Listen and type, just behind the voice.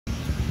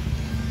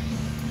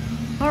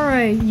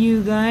Alright,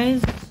 you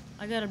guys,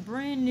 I got a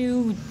brand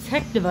new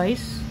tech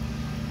device.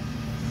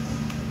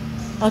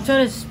 I'll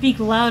try to speak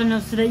loud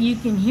enough so that you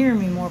can hear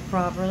me more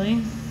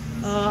properly.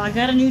 I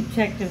got a new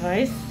tech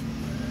device,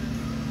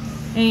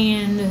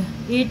 and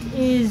it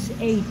is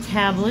a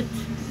tablet.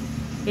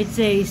 It's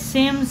a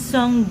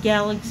Samsung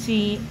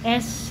Galaxy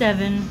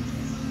S7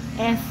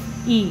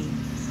 FE,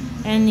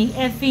 and the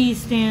FE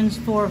stands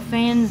for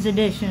Fans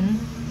Edition.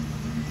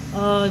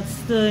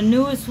 It's the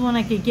newest one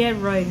I could get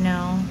right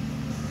now.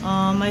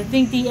 I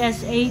think the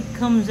S8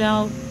 comes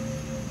out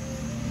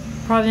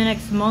probably the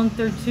next month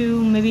or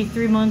two, maybe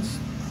 3 months.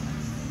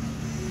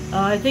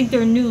 I think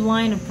their new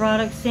line of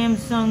products,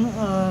 Samsung,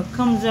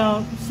 comes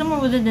out somewhere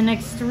within the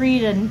next 3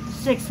 to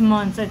 6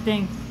 months, I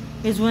think,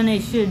 is when they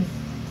should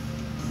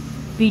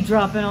be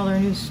dropping all their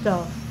new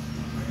stuff.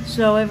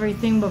 So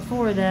everything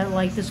before that,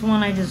 like this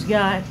one I just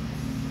got,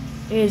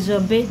 is a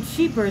bit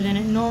cheaper than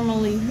it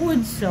normally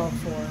would sell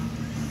for.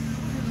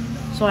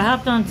 So I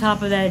hopped on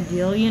top of that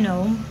deal, you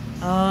know.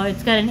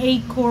 It's got an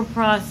 8-core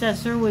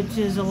processor, which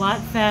is a lot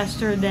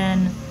faster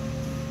than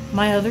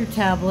my other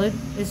tablet.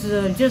 This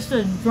is just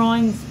a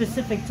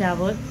drawing-specific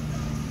tablet.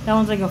 That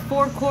one's like a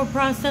 4-core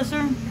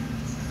processor.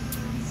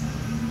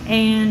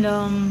 And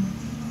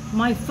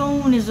my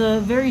phone is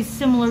very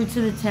similar to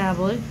the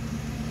tablet.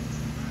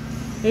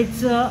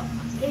 It's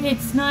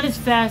not as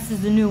fast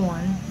as the new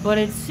one, but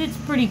it's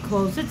pretty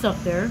close. It's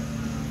up there.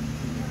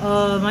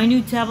 My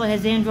new tablet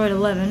has Android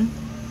 11.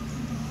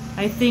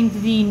 I think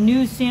the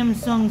new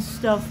Samsung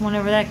stuff,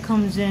 whenever that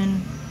comes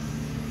in,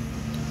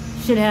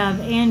 should have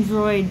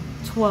Android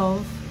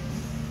 12.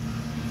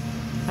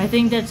 I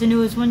think that's the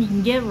newest one you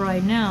can get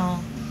right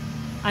now.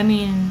 I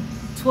mean,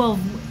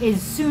 12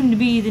 is soon to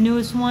be the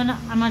newest one.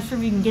 I'm not sure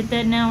if you can get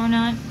that now or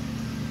not.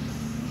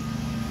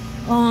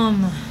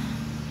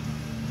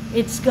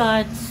 It's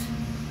got,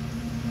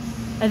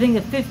 I think,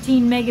 a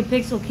 15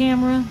 megapixel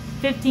camera,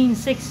 15,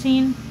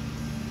 16.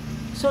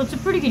 So it's a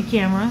pretty good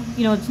camera.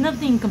 You know, it's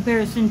nothing in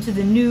comparison to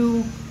the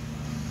new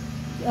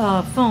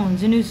phones.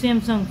 The new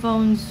Samsung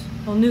phones,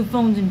 well, new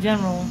phones in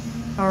general,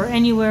 are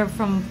anywhere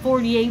from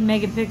 48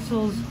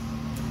 megapixels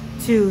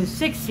to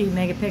 60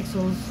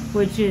 megapixels,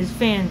 which is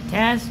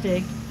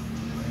fantastic.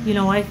 You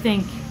know, I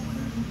think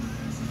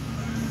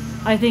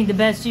the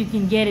best you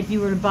can get if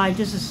you were to buy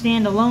just a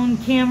standalone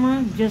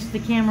camera, just the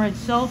camera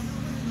itself,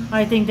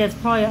 I think that's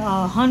probably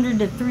 100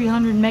 to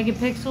 300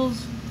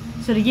 megapixels.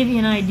 So to give you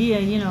an idea,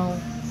 you know,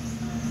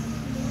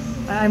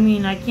 I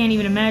mean, I can't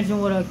even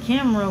imagine what a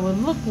camera would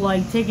look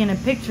like taking a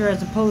picture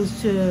as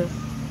opposed to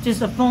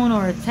just a phone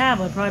or a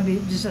tablet. Probably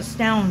just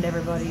astound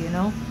everybody, you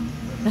know.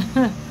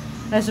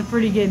 That's a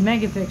pretty good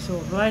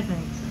megapixel, what I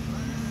think.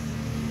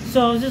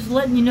 So I was just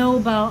letting you know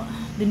about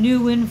the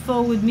new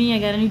info with me. I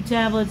got a new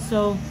tablet,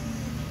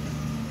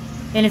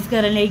 and it's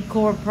got an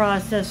 8-core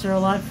processor, a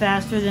lot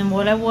faster than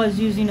what I was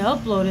using to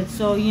upload it.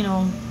 So, you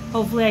know,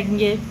 hopefully I can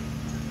get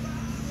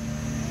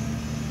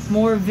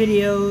more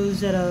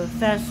videos at a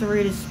faster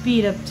rate of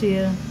speed up to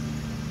you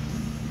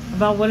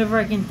about whatever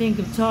I can think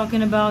of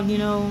talking about, you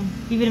know,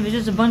 even if it's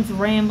just a bunch of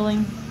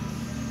rambling.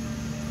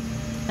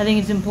 I think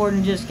it's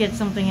important to just get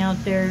something out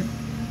there,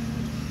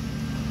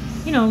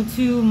 you know,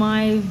 to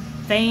my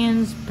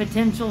fans,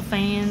 potential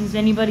fans,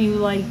 anybody who,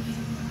 like,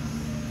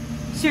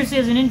 seriously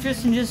has an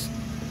interest in just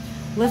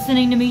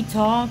listening to me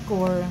talk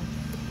or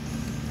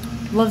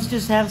loves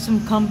just have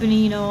some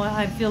company. You know,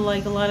 I feel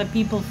like a lot of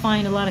people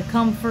find a lot of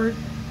comfort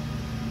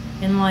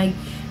in, like,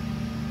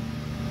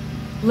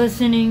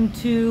 listening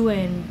to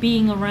and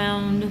being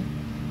around,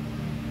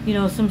 you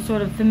know, some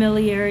sort of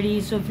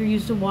familiarity. So if you're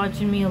used to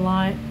watching me a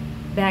lot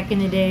back in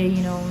the day,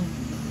 you know,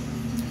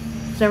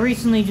 so I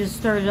recently just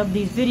started up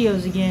these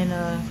videos again,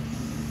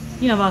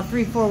 you know, about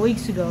 3-4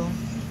 weeks ago,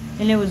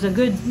 and it was a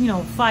good, you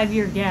know,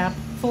 5-year gap,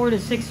 4 to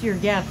 6 year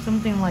gap,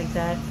 something like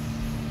that.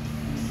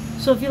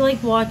 So if you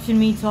like watching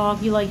me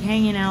talk, you like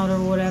hanging out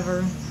or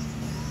whatever,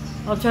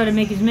 I'll try to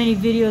make as many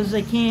videos as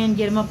I can,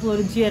 get them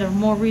uploaded to you at a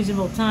more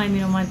reasonable time.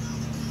 You know,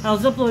 I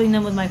was uploading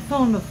them with my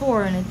phone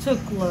before, and it took,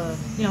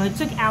 you know, it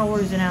took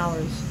hours and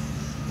hours,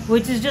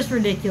 which is just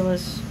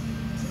ridiculous.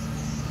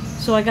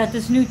 So I got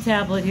this new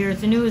tablet here.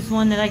 It's the newest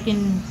one that I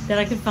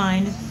could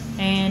find,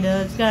 and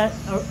it's got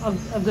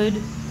a good,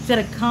 it's got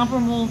a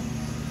comparable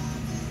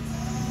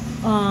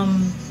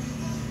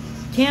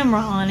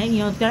camera on it. You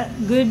know, it's got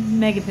good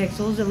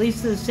megapixels, at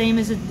least the same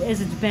as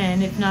it's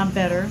been, if not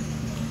better.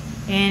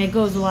 And it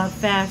goes a lot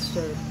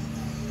faster.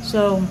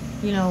 So,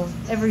 you know,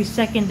 every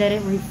second that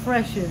it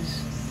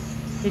refreshes,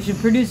 it should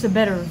produce a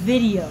better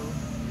video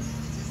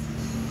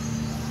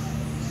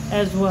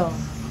as well.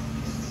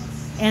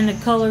 And the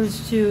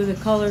colors too, the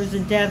colors, the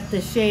depth, the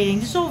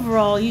shading, just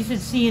overall, you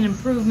should see an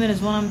improvement is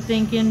what I'm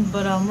thinking.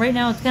 But right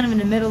now it's kind of in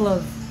the middle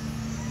of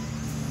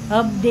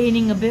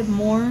updating a bit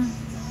more.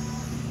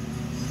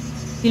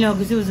 You know,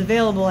 because it was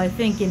available, I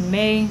think, in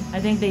May. I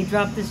think they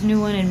dropped this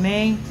new one in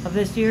May of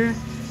this year.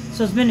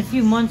 So it's been a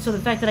few months, so the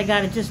fact that I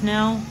got it just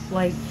now,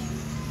 like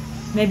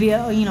maybe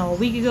you know, a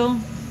week ago,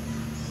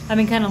 I've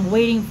been kind of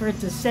waiting for it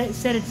to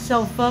set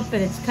itself up,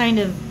 and it's kind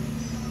of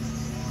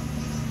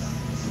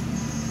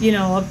you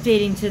know,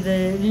 updating to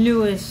the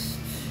newest,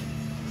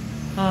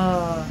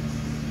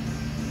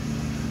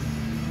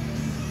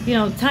 you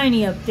know,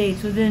 tiny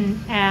updates within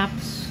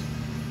apps,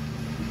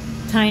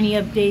 tiny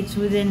updates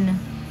within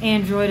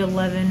Android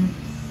 11,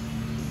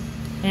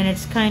 and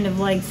it's kind of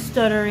like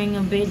stuttering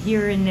a bit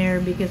here and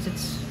there because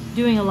it's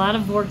doing a lot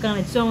of work on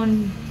its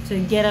own to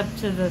get up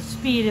to the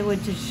speed at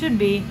which it should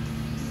be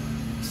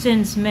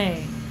since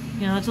May.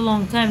 You know, it's a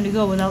long time to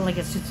go without like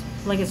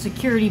a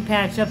security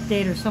patch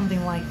update or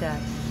something like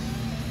that.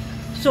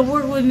 So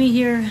work with me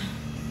here.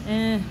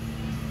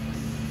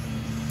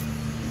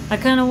 I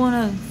kind of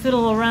want to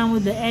fiddle around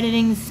with the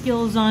editing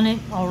skills on it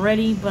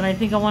already, but I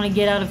think I want to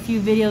get out a few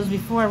videos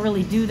before I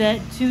really do that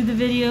to the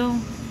video.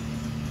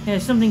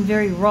 There's something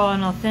very raw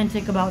and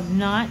authentic about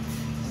not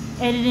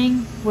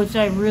editing, which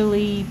I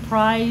really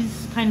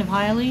prize kind of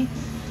highly.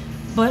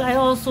 But I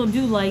also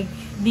do like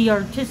the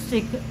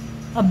artistic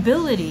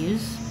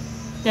abilities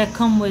that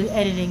come with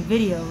editing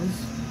videos.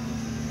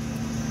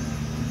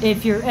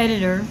 If your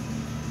editor,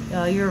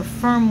 your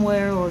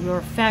firmware or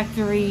your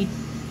factory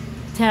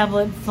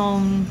tablet,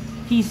 phone,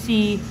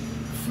 PC,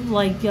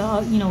 like,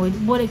 you know,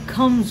 what it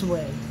comes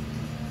with.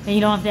 And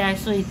you don't have to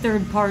actually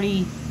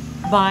third-party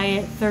buy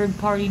it,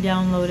 third-party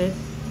download it.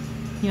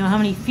 You know, how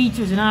many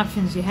features and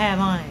options you have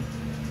on it.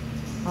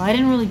 I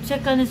didn't really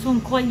check on this one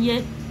quite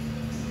yet.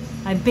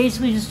 I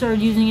basically just started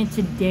using it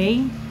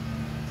today.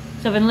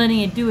 So I've been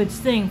letting it do its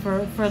thing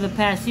for the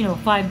past, you know,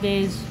 5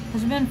 days.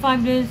 Has it been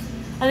 5 days?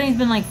 I think it's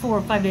been like 4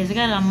 or 5 days. I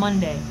got it on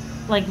Monday.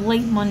 Like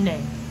late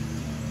Monday.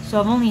 So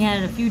I've only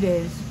had it a few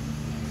days.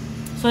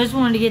 So I just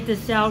wanted to get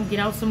this out, get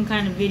out some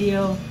kind of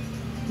video.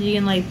 So you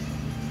can like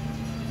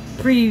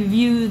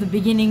preview the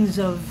beginnings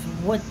of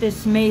what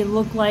this may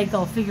look like.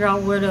 I'll figure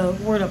out where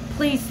to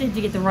place it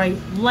to get the right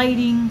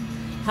lighting,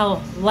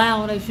 how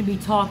loud I should be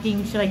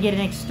talking. Should I get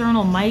an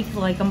external mic?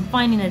 Like, I'm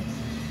finding that,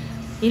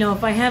 you know,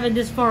 if I have it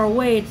this far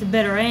away, it's a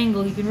better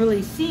angle. You can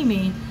really see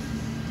me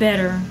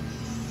better.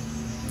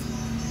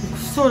 It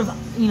sort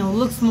of, you know,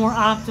 looks more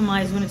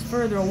optimized when it's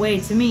further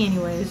away, to me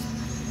anyways.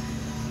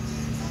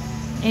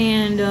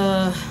 And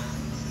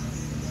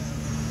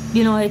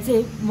you know,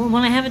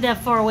 when I have it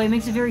that far away, it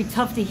makes it very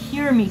tough to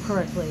hear me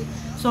correctly.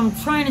 So I'm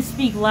trying to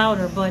speak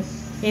louder, but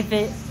if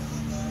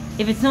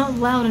it's not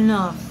loud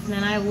enough,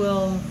 then I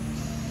will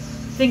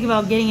think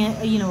about getting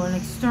a, you know, an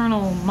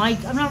external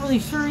mic. I'm not really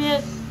sure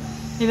yet.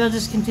 Maybe I'll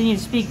just continue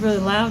to speak really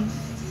loud.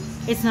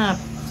 It's not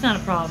a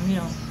problem, you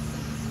know.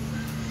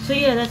 So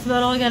yeah, that's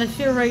about all I got to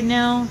share right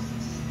now.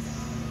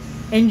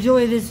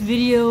 Enjoy this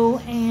video,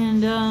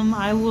 and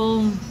I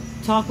will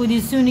talk with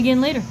you soon again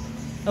later.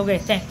 Okay,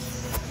 thanks.